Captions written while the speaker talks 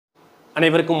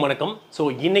அனைவருக்கும் வணக்கம். ஸோ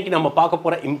இன்னைக்கு நம்ம பார்க்க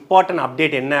போகிற இம்பார்ட்டன்ட்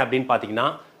அப்டேட் என்ன அப்படின்னு பார்த்தீங்கன்னா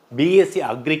பிஎஸ்சி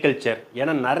அக்ரிகல்ச்சர்.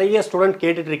 ஏன்னா நிறைய ஸ்டூடெண்ட்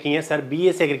கேட்டுட்டு இருக்கீங்க, சார்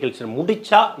பிஎஸ்சி அக்ரிகல்ச்சர்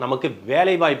முடித்தா நமக்கு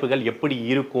வேலை வாய்ப்புகள் எப்படி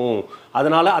இருக்கும்,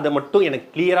 அதனால் அதை மட்டும் எனக்கு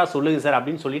கிளியராக சொல்லுங்கள் சார்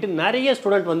அப்படின்னு சொல்லிட்டு நிறைய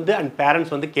ஸ்டூடெண்ட் அண்ட்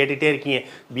பேரண்ட்ஸ் கேட்டுகிட்டே இருக்கீங்க.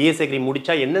 பிஎஸ்சி அக்ரி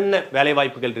முடித்தா என்னென்ன வேலை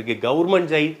வாய்ப்புகள் இருக்குது,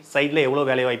 கவர்மெண்ட் சைடில் எவ்வளோ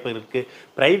வேலை வாய்ப்புகள் இருக்குது,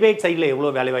 ப்ரைவேட் சைடில்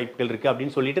எவ்வளோ வேலை வாய்ப்புகள் இருக்குது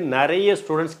அப்படின்னு சொல்லிட்டு நிறைய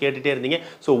ஸ்டூடெண்ட்ஸ் கேட்டுகிட்டே இருந்தீங்க.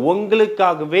 ஸோ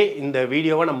உங்களுக்காகவே இந்த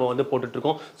வீடியோவை நம்ம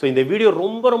போட்டுட்ருக்கோம். ஸோ இந்த வீடியோ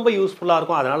ரொம்ப யூஸ்ஃபுல்லாக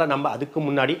இருக்கும். அதனால் நம்ம அதுக்கு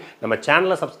முன்னாடி நம்ம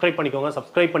சேனலை சப்ஸ்கிரைப் பண்ணிக்கோங்க.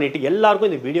 சப்ஸ்கிரைப் பண்ணிட்டு எல்லாருக்கும்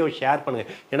இந்த வீடியோவை ஷேர் பண்ணுங்க.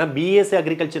 ஏன்னா பிஎஸ்சி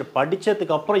அக்ரிகல்ச்சர்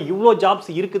படிச்சதுக்கு அப்புறம் இவ்வளோ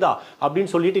ஜாப்ஸ் இருக்குதா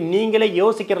அப்படின்னு சொல்லிட்டு நீங்களே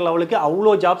யோசிக்கிற லெவலுக்கு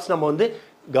அவ்வளோ ஜாப்ஸ் நம்ம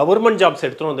கவர்மெண்ட் ஜாப்ஸ்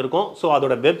எடுத்துகிட்டு வந்திருக்கோம். ஸோ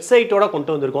அதோட வெப்சைட்டோட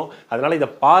கொண்டு வந்திருக்கோம். அதனால் இதை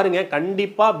பாருங்கள்.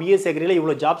 கண்டிப்பாக பிஎஸ்சி அக்ரியில்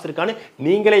இவ்வளோ ஜாப்ஸ் இருக்கான்னு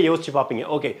நீங்களே யோசிச்சு பார்ப்பீங்க.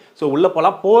 ஓகே, ஸோ உள்ளே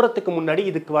போகிறதுக்கு முன்னாடி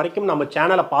இதுக்கு வரைக்கும் நம்ம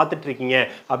சேனலை பார்த்துட்டு இருக்கீங்க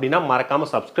அப்படின்னா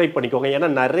மறக்காமல் சப்ஸ்கிரைப் பண்ணிக்கோங்க. ஏன்னா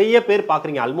நிறைய பேர்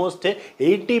பார்க்குறீங்க. ஆல்மோஸ்ட்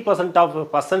 80% ஆஃப்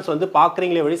பர்சன்ஸ்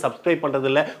பார்க்குறீங்களே வழி சப்ஸ்கிரைப்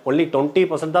பண்ணுறது இல்லை. ஒன்லி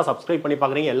 20% தான் சப்ஸ்கிரைப் பண்ணி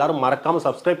பார்க்குறீங்க. எல்லாரும் மறக்காமல்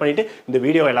சப்ஸ்கிரைப் பண்ணிவிட்டு இந்த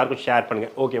வீடியோ எல்லாருக்கும் ஷேர்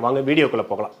பண்ணுங்கள். ஓகே, வாங்க வீடியோக்குள்ளே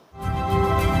போகலாம்.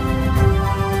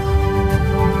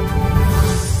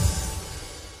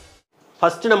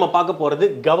 ஃபர்ஸ்ட் நம்ம பார்க்க போகிறது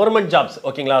கவர்மெண்ட் ஜாப்ஸ்.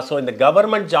 ஓகேங்களா, ஸோ இந்த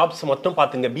கவர்மெண்ட் ஜாப்ஸ் மட்டும்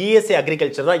பார்த்துங்க. பிஎஸ்சி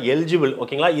அக்ரிகல்ச்சர் தான் எலிஜிபிள்.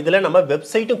 ஓகேங்களா, இதில் நம்ம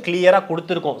வெப்சைட்டும் கிளியராக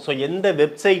கொடுத்துருக்கோம். ஸோ எந்த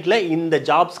வெப்சைட்டில் இந்த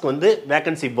ஜாப்ஸ்க்கு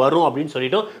வேகன்சி வரும் அப்படின்னு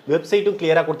சொல்லிட்டு வெப்சைட்டும்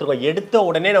கிளியராக கொடுத்துருக்கோம். எடுத்த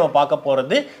உடனே நம்ம பார்க்க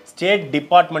போகிறது ஸ்டேட்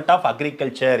டிபார்ட்மெண்ட் ஆஃப்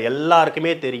அக்ரிகல்ச்சர்.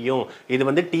 எல்லாருக்குமே தெரியும்,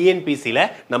 இது டிஎன்பிசியில்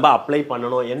நம்ம அப்ளை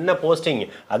பண்ணணும். என்ன போஸ்டிங்?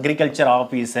 Agriculture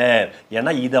officer.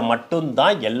 ஏன்னா இதை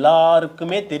மட்டும்தான்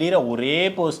எல்லாருக்குமே தெரிகிற ஒரே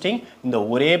போஸ்டிங். இந்த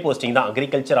ஒரே போஸ்டிங் தான்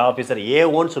அக்ரிகல்ச்சர் ஆஃபீஸர்.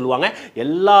 ஏஓன்னு சொல்லுவாங்க.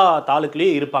 எல்லா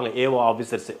தாலுக்குலையும் இருப்பாங்க ஏஓ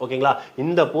ஆஃபீஸர்ஸ். ஓகேங்களா,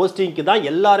 இந்த போஸ்டிங்க்கு தான்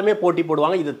எல்லாருமே போட்டி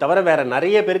போடுவாங்க. இது தவிர வேற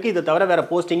நிறைய பேருக்கு இது தவிர வேற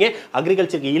போஸ்டிங்கே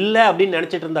அக்ரிகல்ச்சருக்கு இல்லை அப்படின்னு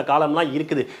நினச்சிட்டு இருந்த காலம்லாம்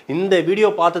இருக்குது. இந்த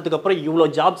வீடியோ பார்த்ததுக்கு அப்புறம் இவ்வளோ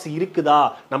ஜாப்ஸ் இருக்குதா,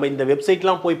 நம்ம இந்த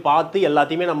வெப்சைட்லாம் போய் பார்த்து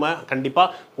எல்லாத்தையுமே நம்ம கண்டிப்பாக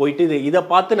போயிட்டு இதை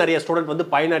பார்த்து நிறைய ஸ்டூடெண்ட்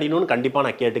பயனடையணும்னு கண்டிப்பாக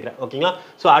நான் கேட்டுக்கிறேன். ஓகேங்களா,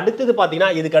 ஸோ அடுத்தது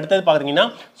பார்த்தீங்கன்னா இதுக்கு அடுத்தது பார்த்தீங்கன்னா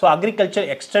ஸோ அக்ரிகல்ச்சர்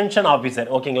எக்ஸ்டென்ஷன்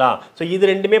ஆஃபீஸர். ஓகேங்களா, ஸோ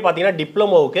இது ரெண்டுமே பார்த்தீங்கன்னா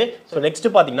டிப்ளமோவுக்கு. ஸோ நெக்ஸ்ட்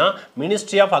பார்த்தீங்கன்னா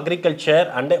ministry of agriculture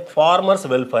and farmers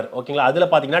welfare. ஓகேங்களா, அதில்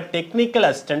பார்த்தீங்கன்னா டெக்னிக்கல்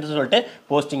அசிஸ்டன்ட் சொல்லிட்டு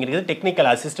போஸ்டிங் இருக்குது. Technical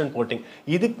assistant posting.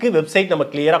 இதுக்கு வெப்சைட் நம்ம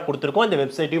கிளியராக கொடுத்துருக்கோம். இந்த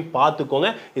வெப்சைட்டையும் பார்த்துக்கோங்க.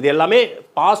 இது எல்லாமே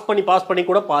பாஸ் பண்ணி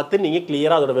கூட பார்த்து நீங்கள்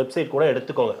கிளியராக அதோட வெப்சைட் கூட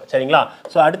எடுத்துக்கோங்க. சரிங்களா,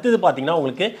 ஸோ அடுத்தது பார்த்தீங்கன்னா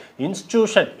உங்களுக்கு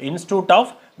institute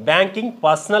of banking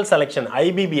personal selection,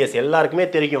 IBPS. எல்லாருக்குமே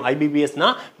தெரியும் ஐபிபிஎஸ்னா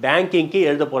பேங்கிங்க்கு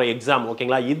எழுத போகிற எக்ஸாம்.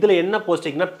 ஓகேங்களா, இதில் என்ன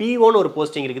போஸ்டிங்னா P1 ஒரு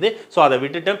போஸ்டிங் இருக்குது. ஸோ அதை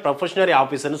விட்டுட்டு ப்ரொஃபஷனரி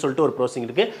ஆஃபீஸர்னு சொல்லிட்டு ஒரு போஸ்டிங்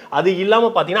இருக்குது. அது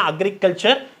இல்லாமல் பார்த்தீங்கன்னா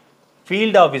அக்ரிகல்ச்சர்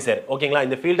ஃபீல்டு ஆஃபீஸர். ஓகேங்களா,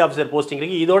 இந்த ஃபீல்டு ஆஃபீஸர் போஸ்டிங்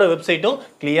இருக்குது. இதோட வெப்சைட்டும்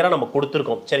கிளியராக நம்ம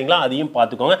கொடுத்துருக்கோம். சரிங்களா, அதையும்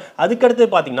பார்த்துக்கோங்க. அதுக்கடுத்து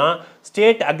பார்த்தீங்கன்னா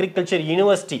ஸ்டேட் அக்ரிகல்ச்சர்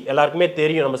யூனிவர்சிட்டி. எல்லாருக்குமே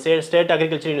தெரியும், நம்ம ஸ்டேட்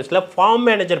அக்ரிகல்ச்சர் யூனிவர்சிட்டியில் ஃபார்ம்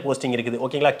மேனேஜர் போஸ்டிங் இருக்குது.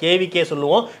 ஓகேங்களா, கேவிகே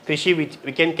சொல்லுவோம், கிருஷி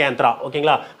விகேன் கேந்திரா.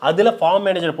 ஓகேங்களா, அதில் ஃபார்ம்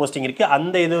மேனேஜர் போஸ்டிங் இருக்குது.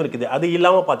 அந்த இதுவும் இருக்குது. அது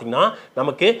இல்லாமல் பார்த்தீங்கன்னா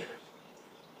நமக்கு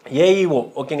ஏஇஓ.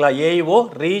 ஓகேங்களா, ஏஇஓ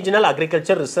ரீஜனல்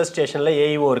அக்ரிகல்ச்சர் ரிசர்ச் ஸ்டேஷனில்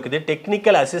ஏஇஓ இருக்குது.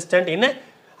 டெக்னிக்கல் அசிஸ்டன்ட் இன்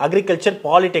அக்ரிகல்ச்சர்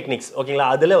பாலிடெக்னிக்ஸ். ஓகேங்களா,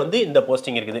 அதில் இந்த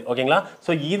போஸ்டிங் இருக்குது. ஓகேங்களா,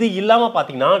 ஸோ இது இல்லாமல்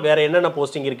பார்த்தீங்கன்னா வேறு என்னென்ன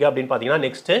போஸ்டிங் இருக்குது அப்படின்னு பார்த்தீங்கன்னா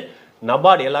நெக்ஸ்ட்டு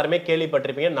நபார்டு. எல்லாருமே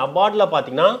கேள்விப்பட்டிருப்பீங்க. நபார்டில்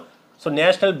பார்த்தீங்கன்னா so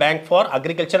national bank for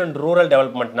agriculture and rural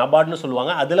development, நபார்டுன்னு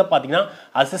சொல்லுவாங்க. அதில் பார்த்தீங்கன்னா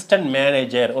அசிஸ்டன்ட்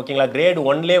மேனேஜர். ஓகேங்களா, கிரேட்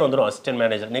 1லே வந்துடும் அசிஸ்டன்ட்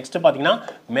மேனேஜர். நெக்ஸ்ட் பார்த்தீங்கன்னா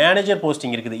மேனேஜர்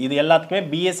போஸ்டிங் இருக்குது. இது எல்லாத்துக்குமே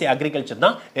பிஎஸ்சி அக்ரிகல்ச்சர்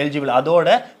தான் எலிஜிபிள்.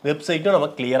 அதோட வெப்சைட்டும் நம்ம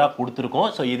கிளியராக கொடுத்துருக்கோம்.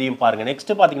 ஸோ இதையும் பாருங்கள்.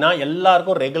 நெக்ஸ்ட் பார்த்தீங்கன்னா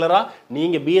எல்லாருக்கும் ரெகுலராக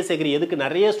நீங்கள் பிஎஸ்சி அக்ரி எதுக்கு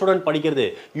நிறைய ஸ்டூடெண்ட் படிக்கிறது?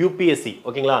 யூபிஎஸ்சி.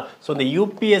 ஓகேங்களா, ஸோ இந்த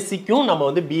யூபிஎஸ்சிக்கும்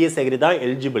நம்ம பிஎஸ்சி அக்ரி தான்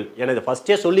எலிஜிபிள். ஏன்னா இதை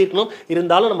ஃபஸ்ட்டே சொல்லியிருக்கணும்,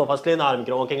 இருந்தாலும் நம்ம ஃபஸ்ட்லேருந்து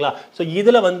ஆரம்பிக்கிறோம். ஓகேங்களா, ஸோ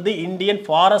இதில் இந்தியன்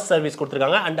ஃபாரஸ்ட் சர்வீஸ்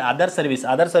கொடுத்துருக்காங்க. அண்ட் அதர்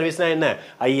சர்வீஸ்னா என்ன?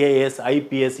 IAS,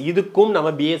 IPS. இதுக்கும் நம்ம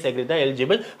பிஎஸ்சி அக்ரி தான்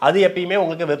எலிஜிபிள். அது எப்பயுமே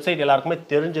உங்களுக்கு வெப்சைட் எல்லாருக்குமே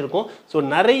தெரிஞ்சிருக்கும். ஸோ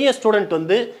நிறைய ஸ்டூடெண்ட்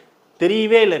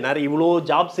தெரியவே இல்லை, நிறைய இவ்வளோ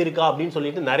ஜாப்ஸ் இருக்கா அப்படின்னு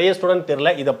சொல்லிட்டு நிறைய ஸ்டூடெண்ட்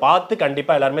தெரியல. இதை பார்த்து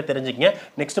கண்டிப்பாக எல்லாருமே தெரிஞ்சுக்கங்க.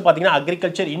 நெக்ஸ்ட் பார்த்தீங்கன்னா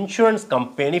agriculture insurance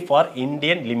company for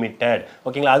Indian limited.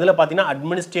 ஓகேங்களா, அதில் பார்த்தீங்கன்னா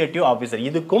அட்மினிஸ்ட்ரேட்டிவ் ஆஃபீஸர்.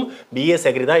 இதுக்கும் பிஎஸ்சி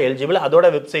அக்ரி தான் எலிஜிபிள். அதோட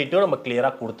வெப்சைட்டும் நம்ம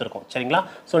கிளியராக கொடுத்துருக்கோம். சரிங்களா,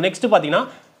 ஸோ நெக்ஸ்ட் பார்த்தீங்கன்னா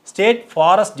ஸ்டேட்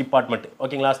ஃபாரஸ்ட் டிபார்ட்மெண்ட்.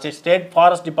 ஓகேங்களா, ஸ்டேட்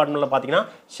ஃபாரஸ்ட் டிபார்ட்மெண்ட்டில் பார்த்தீங்கன்னா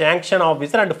sanction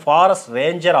officer and forest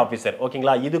ranger officer.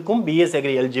 ஓகேங்களா, இதுக்கும் BSc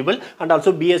agri eligible. And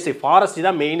also BSc forest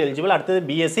தான் மெயின் எலிஜிபிள். அடுத்தது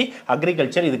பிஎஸ்சி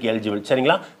அக்ரிகல்ச்சர் இதுக்கு எலிஜிபிள்.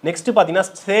 சரிங்களா, நெக்ஸ்ட் பார்த்தீங்கன்னா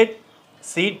ஸ்டேட்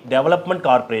சீட் டெவலப்மெண்ட்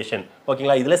கார்பரேஷன்.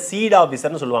 ஓகேங்களா, இதில் சீட்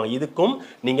ஆஃபீஸர்னு சொல்லுவாங்க. இதுக்கும்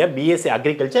நீங்கள் பிஎஸ்சி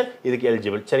அக்ரிகல்ச்சர் இதுக்கு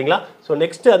எலிஜிபிள். சரிங்களா, ஸோ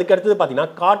நெக்ஸ்ட் அதுக்கு அடுத்தது பார்த்தீங்கன்னா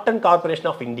காட்டன்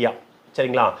கார்பரேஷன் ஆஃப் இந்தியா.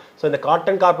 சரிங்களா, ஸோ இந்த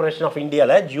காட்டன் கார்பரேஷன் ஆஃப்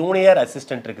இந்தியாவில் ஜூனியர்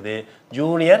அசிஸ்டன்ட் இருக்குது,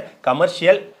 ஜூனியர்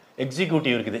கமர்ஷியல்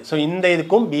எக்ஸிக்யூட்டிவ் இருக்குது. ஸோ இந்த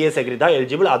இதுக்கும் பிஎஸ் அக்ரி தான்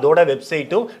எலிஜிபிள். அதோட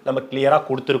வெப்சைட்டும் நம்ம கிளியராக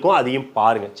கொடுத்துருக்கோம், அதையும்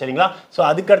பாருங்கள். சரிங்களா, ஸோ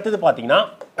அதுக்கு அடுத்தது பார்த்தீங்கன்னா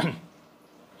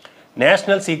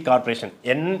நேஷனல் சீட் கார்பரேஷன்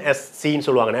NSCன்னு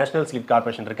சொல்லுவாங்க, நேஷனல் சீட்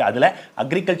கார்பரேஷன் இருக்குது. அதில்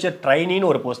அக்ரிகல்ச்சர் ட்ரைனின்னு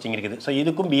ஒரு போஸ்டிங் இருக்குது. ஸோ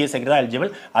இதுக்கும் பிஎஸ்சி அக்ரி தான்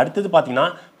எலிஜிபிள். அடுத்தது பார்த்தீங்கன்னா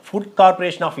ஃபுட்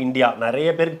கார்பரேஷன் ஆஃப் இந்தியா, நிறைய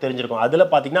பேருக்கு தெரிஞ்சிருக்கும். அதில்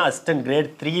பார்த்தீங்கன்னா அசிஸ்டன்ட் கிரேட்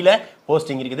 3ல்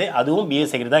போஸ்டிங் இருக்குது. அதுவும்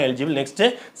பிஎஸ்சி அக்ரி தான் eligible. Next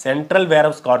central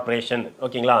warehouse corporation,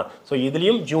 ஓகேங்களா. ஸோ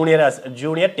இதுலேயும்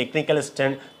junior technical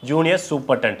assistant, junior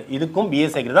superintendent, இதுக்கும்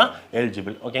பிஎஸ்சி அக்ரி தான்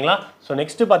எலிஜிபிள், ஓகேங்களா. ஸோ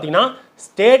நெக்ஸ்ட்டு பார்த்தீங்கன்னா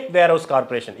ஸ்டேட் வேர்ஹவுஸ்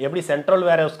கார்பரேஷன், எப்படி சென்ட்ரல்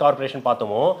வேர்ஹவுஸ் கார்பரேஷன்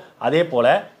பார்த்தோமோ அதே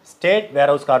போல் ஸ்டேட்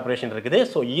வேர்ஹவுஸ் கார்பரேஷன் இருக்குது.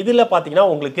 ஸோ இதில் பார்த்தீங்கன்னா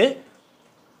உங்களுக்கு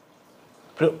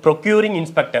ப்ரொக்யூரிங்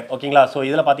இன்ஸ்பெக்டர், ஓகேங்களா. ஸோ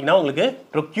இதில் பார்த்தீங்கன்னா உங்களுக்கு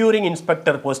ப்ரொக்யூரிங்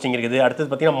இன்ஸ்பெக்டர் போஸ்டிங் இருக்குது. அடுத்தது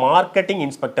பார்த்தீங்கன்னா மார்க்கெட்டிங்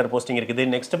இன்ஸ்பெக்டர் போஸ்டிங் இருக்குது.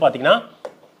 நெக்ஸ்ட் பார்த்தீங்கன்னா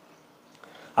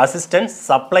அசிஸ்டன்ட்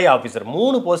சப்ளை ஆஃபீஸர்,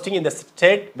 3 போஸ்டிங் இந்த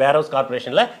ஸ்டேட் வேர்ஹவுஸ்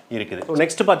கார்பரேஷனில் இருக்குது. ஸோ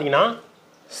நெக்ஸ்ட் பார்த்தீங்கன்னா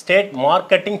ஸ்டேட்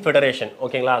மார்க்கெட்டிங் ஃபெடரேஷன்,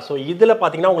 ஓகேங்களா. ஸோ இதில்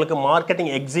பார்த்தீங்கன்னா உங்களுக்கு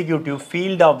marketing executive,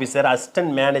 field officer,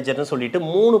 assistant மேனேஜர்னு சொல்லிட்டு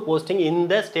 3 போஸ்டிங்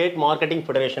இந்த ஸ்டேட் மார்க்கெட்டிங்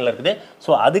ஃபெடரேஷனில் இருக்குது.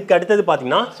 ஸோ அதுக்கு அடுத்தது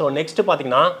பார்த்தீங்கன்னா நெக்ஸ்ட்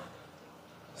பார்த்தீங்கன்னா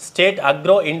state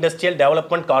agro industrial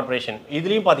development corporation,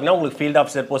 இதுலேயும் பார்த்தீங்கன்னா உங்களுக்கு ஃபீல்ட்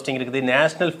ஆஃபீஸர் போஸ்டிங் இருக்குது.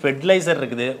 நேஷனல் ஃபெர்டிலைசர்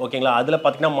இருக்குது, ஓகேங்களா. அதில்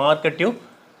பார்த்தீங்கன்னா மார்க்கெட்டிவ்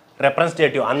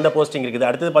ரெப்ரஸன்டேட்டிவ் அந்த போஸ்டிங் இருக்குது.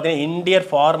 அடுத்தது பார்த்தீங்கன்னா இந்தியன்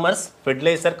ஃபார்மர்ஸ்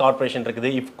ஃபெர்டிலைசர் கார்பரேஷன் இருக்குது,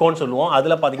 இஃப்கோன்னு சொல்லுவோம்.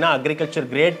 அதில் பார்த்தீங்கன்னா அக்ரிகல்ச்சர்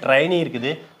கிரேட் ட்ரைனி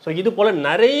இருக்குது. ஸோ இது போல்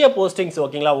நிறைய போஸ்டிங்ஸ்,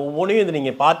 ஓகேங்களா. ஒவ்வொன்றையும் இது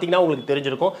நீங்கள் பார்த்தீங்கன்னா உங்களுக்கு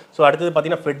தெரிஞ்சிருக்கும். ஸோ அடுத்தது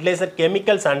பார்த்தீங்கன்னா fertiliser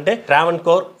chemicals and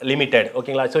Travancore limited,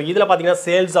 ஓகேங்களா. ஸோ இதில் பார்த்தீங்கன்னா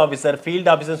சேல்ஸ் ஆஃபீஸர், ஃபீல்ட்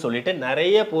ஆஃபீஸர்னு சொல்லிட்டு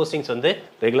நிறைய போஸ்டிங்ஸ் வந்து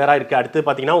ரெகுலராக இருக்குது. அடுத்தது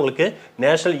பார்த்தீங்கன்னா உங்களுக்கு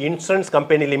national insurance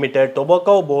company limited,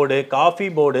 tobacco board, coffee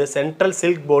board, central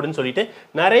silk போர்டுன்னு சொல்லிட்டு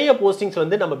நிறைய போஸ்டிங்ஸ்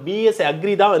வந்து நம்ம பிஎஸ்சி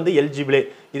அக்ரி தான் வந்து எலிஜிபிளே.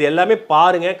 இது எல்லாமே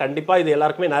பாருங்கள், கண்டிப்பாக இது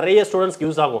எல்லாருக்குமே நிறைய ஸ்டூடெண்ட்ஸ்க்கு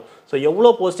யூஸ் ஆகும். ஸோ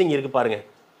எவ்வளோ போஸ்டிங் இருக்குது பாருங்கள்,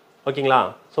 ஓகேங்களா.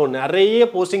 ஸோ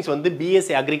நிறைய போஸ்டிங்ஸ் வந்து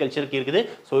பிஎஸ்சி அக்ரிகல்ச்சருக்கு இருக்குது.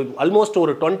 ஸோ ஆல்மோஸ்ட்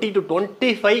ஒரு 20 to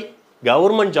 25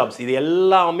 கவர்மெண்ட் ஜாப்ஸ், இது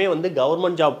எல்லாமே வந்து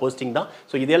கவர்மெண்ட் ஜாப் போஸ்டிங் தான்.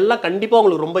 ஸோ இதெல்லாம் கண்டிப்பாக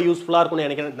உங்களுக்கு ரொம்ப யூஸ்ஃபுல்லாக இருக்கும்னு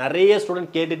நினைக்கிறேன். நிறைய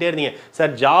ஸ்டூடெண்ட் கேட்டுகிட்டே இருந்தீங்க,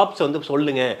 சார் ஜாப்ஸ் வந்து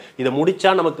சொல்லுங்கள், இதை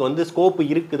முடித்தா நமக்கு வந்து ஸ்கோப்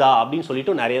இருக்குதா அப்படின்னு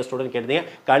சொல்லிட்டு நிறைய ஸ்டூடெண்ட் கேட்டீங்க.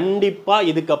 கண்டிப்பாக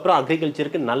இதுக்கப்புறம்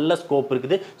அக்ரிகல்ச்சருக்கு நல்ல ஸ்கோப்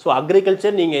இருக்குது. ஸோ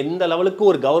அக்ரிகல்ச்சர் நீங்கள் எந்த லெவலுக்கு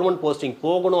ஒரு கவர்மெண்ட் போஸ்டிங்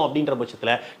போகணும் அப்படின்ற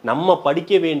பட்சத்தில் நம்ம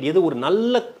படிக்க வேண்டியது ஒரு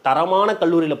நல்ல தரமான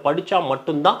கல்லூரியில் படித்தா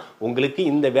மட்டும்தான் உங்களுக்கு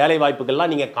இந்த வேலை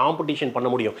வாய்ப்புகள்லாம் நீங்கள் காம்படிஷன் பண்ண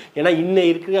முடியும். ஏன்னா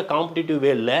இன்னும் இருக்கிற காம்படிட்டிவ்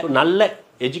வேல நல்ல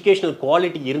எஜுகேஷனல்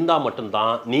குவாலிட்டி இருந்தால்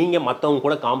மட்டும்தான் நீங்கள் மற்றவங்க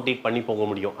கூட காம்படிட் பண்ணி போக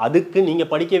முடியும். அதுக்கு நீங்கள்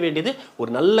படிக்க வேண்டியது ஒரு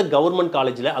நல்ல கவர்மெண்ட்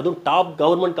காலேஜில், அதுவும் டாப்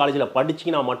கவர்மெண்ட் காலேஜில்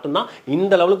படிச்சிங்கன்னா மட்டும்தான்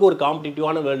இந்த லெவலுக்கு ஒரு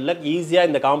காம்படிட்டிவான வேர்ல்டில் ஈஸியாக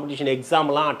இந்த காம்படிஷன்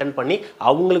எக்ஸாம்லாம் அட்டன் பண்ணி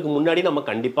அவங்களுக்கு முன்னாடி நம்ம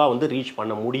கண்டிப்பாக வந்து ரீச்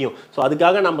பண்ண முடியும். ஸோ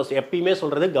அதுக்காக நம்ம எப்பயுமே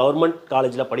சொல்கிறது கவர்மெண்ட்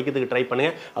காலேஜில் படிக்கிறதுக்கு ட்ரை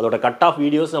பண்ணுங்கள். அதோட கட் ஆஃப்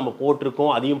வீடியோஸ் நம்ம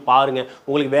போட்டிருக்கோம், அதையும் பாருங்கள்.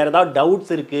 உங்களுக்கு வேறு ஏதாவது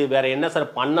டவுட்ஸ் இருக்குது, வேறு என்ன சார்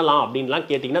பண்ணலாம் அப்படின்லாம்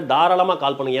கேட்டிங்கன்னா தாராளமாக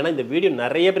கால் பண்ணுங்கள். ஏன்னா இந்த வீடியோ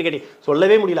நிறைய பேர் கேட்டி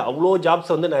சொல்லவே முடியல, அவ்வளோ ஜாப்ஸ்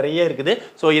வந்து நிறைய இருக்குது.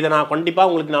 ஸோ இதை நான் கண்டிப்பாக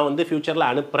உங்களுக்கு நான் வந்து ஃபியூச்சரில்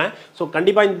அனுப்புகிறேன். ஸோ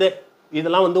கண்டிப்பாக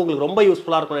இதெல்லாம் வந்து உங்களுக்கு ரொம்ப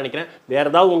யூஸ்ஃபுல்லாக இருக்கும்னு நினைக்கிறேன்.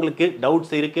 வேறு ஏதாவது உங்களுக்கு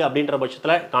டவுட்ஸ் இருக்குது அப்படின்ற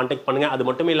பட்சத்தில் கான்டாக்ட் பண்ணுங்கள். அது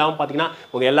மட்டும் இல்லாமல் பார்த்தீங்கன்னா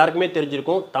உங்கள் எல்லாருக்குமே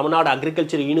தெரிஞ்சிருக்கும், Tamil Nadu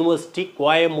agriculture university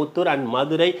Coimbatore and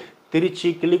Madurai, Trichy,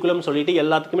 Killikulam சொல்லிட்டு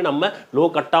எல்லாத்துக்குமே நம்ம லோ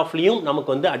கட் ஆஃப்லையும் நமக்கு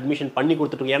வந்து அட்மிஷன் பண்ணி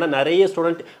கொடுத்துருக்கோம். ஏன்னா நிறைய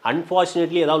ஸ்டூடெண்ட்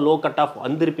அன்ஃபார்ச்சுனேட்லி ஏதாவது லோ கட் ஆஃப்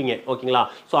வந்திருப்பீங்க, ஓகேங்களா.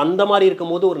 ஸோ அந்த மாதிரி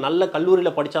இருக்கும்போது ஒரு நல்ல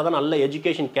கல்லூரியில் படித்தா தான் நல்ல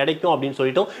எஜுகேஷன் கிடைக்கும் அப்படின்னு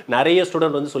சொல்லிட்டு நிறைய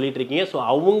ஸ்டூடெண்ட் வந்து சொல்லிட்டு இருக்கீங்க. ஸோ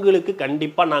அவங்களுக்கு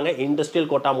கண்டிப்பாக நாங்கள் இண்டஸ்ட்ரியல்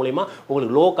கோட்டா மூலிமா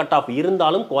உங்களுக்கு லோ கட் ஆஃப்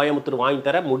இருந்தாலும் கோயம்புத்தூர் வாங்கி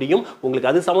தர முடியும்.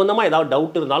 உங்களுக்கு அது சம்மந்தமாக ஏதாவது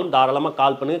டவுட் இருந்தாலும் தாராளமாக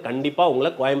கால் பண்ணுங்கள். கண்டிப்பாக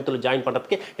உங்களை கோயம்புத்தூர் ஜாயின்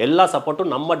பண்ணுறதுக்கு எல்லா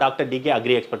சப்போர்ட்டும் நம்ம Dr.DK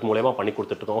அக்ரி எக்ஸ்பர்ட் மூலமா பண்ணி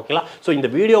கொடுத்துட்ருக்கோம், ஓகேங்களா. ஸோ இந்த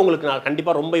வீடியோ உங்களுக்கு நான்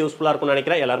கண்டிப்பாக ரொம்ப யூஸ்ஃபுல்லாக இருக்கும்னு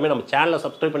நினைக்கிறேன். எல்லாருமே நம்ம சேனலை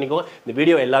சப்ஸ்கிரைப் பண்ணிக்கோங்க, இந்த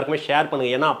வீடியோ எல்லாருக்குமே ஷேர்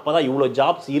பண்ணுங்க. ஏன்னா அப்பதான் இவ்வளோ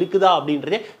ஜாப்ஸ் இருக்குதா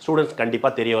அப்படின்றதே ஸ்டூடெண்ட்ஸ்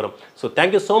கண்டிப்பாக தெரிய வரும். So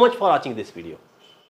thank you so much for வாட்சிங் திஸ் வீடியோ.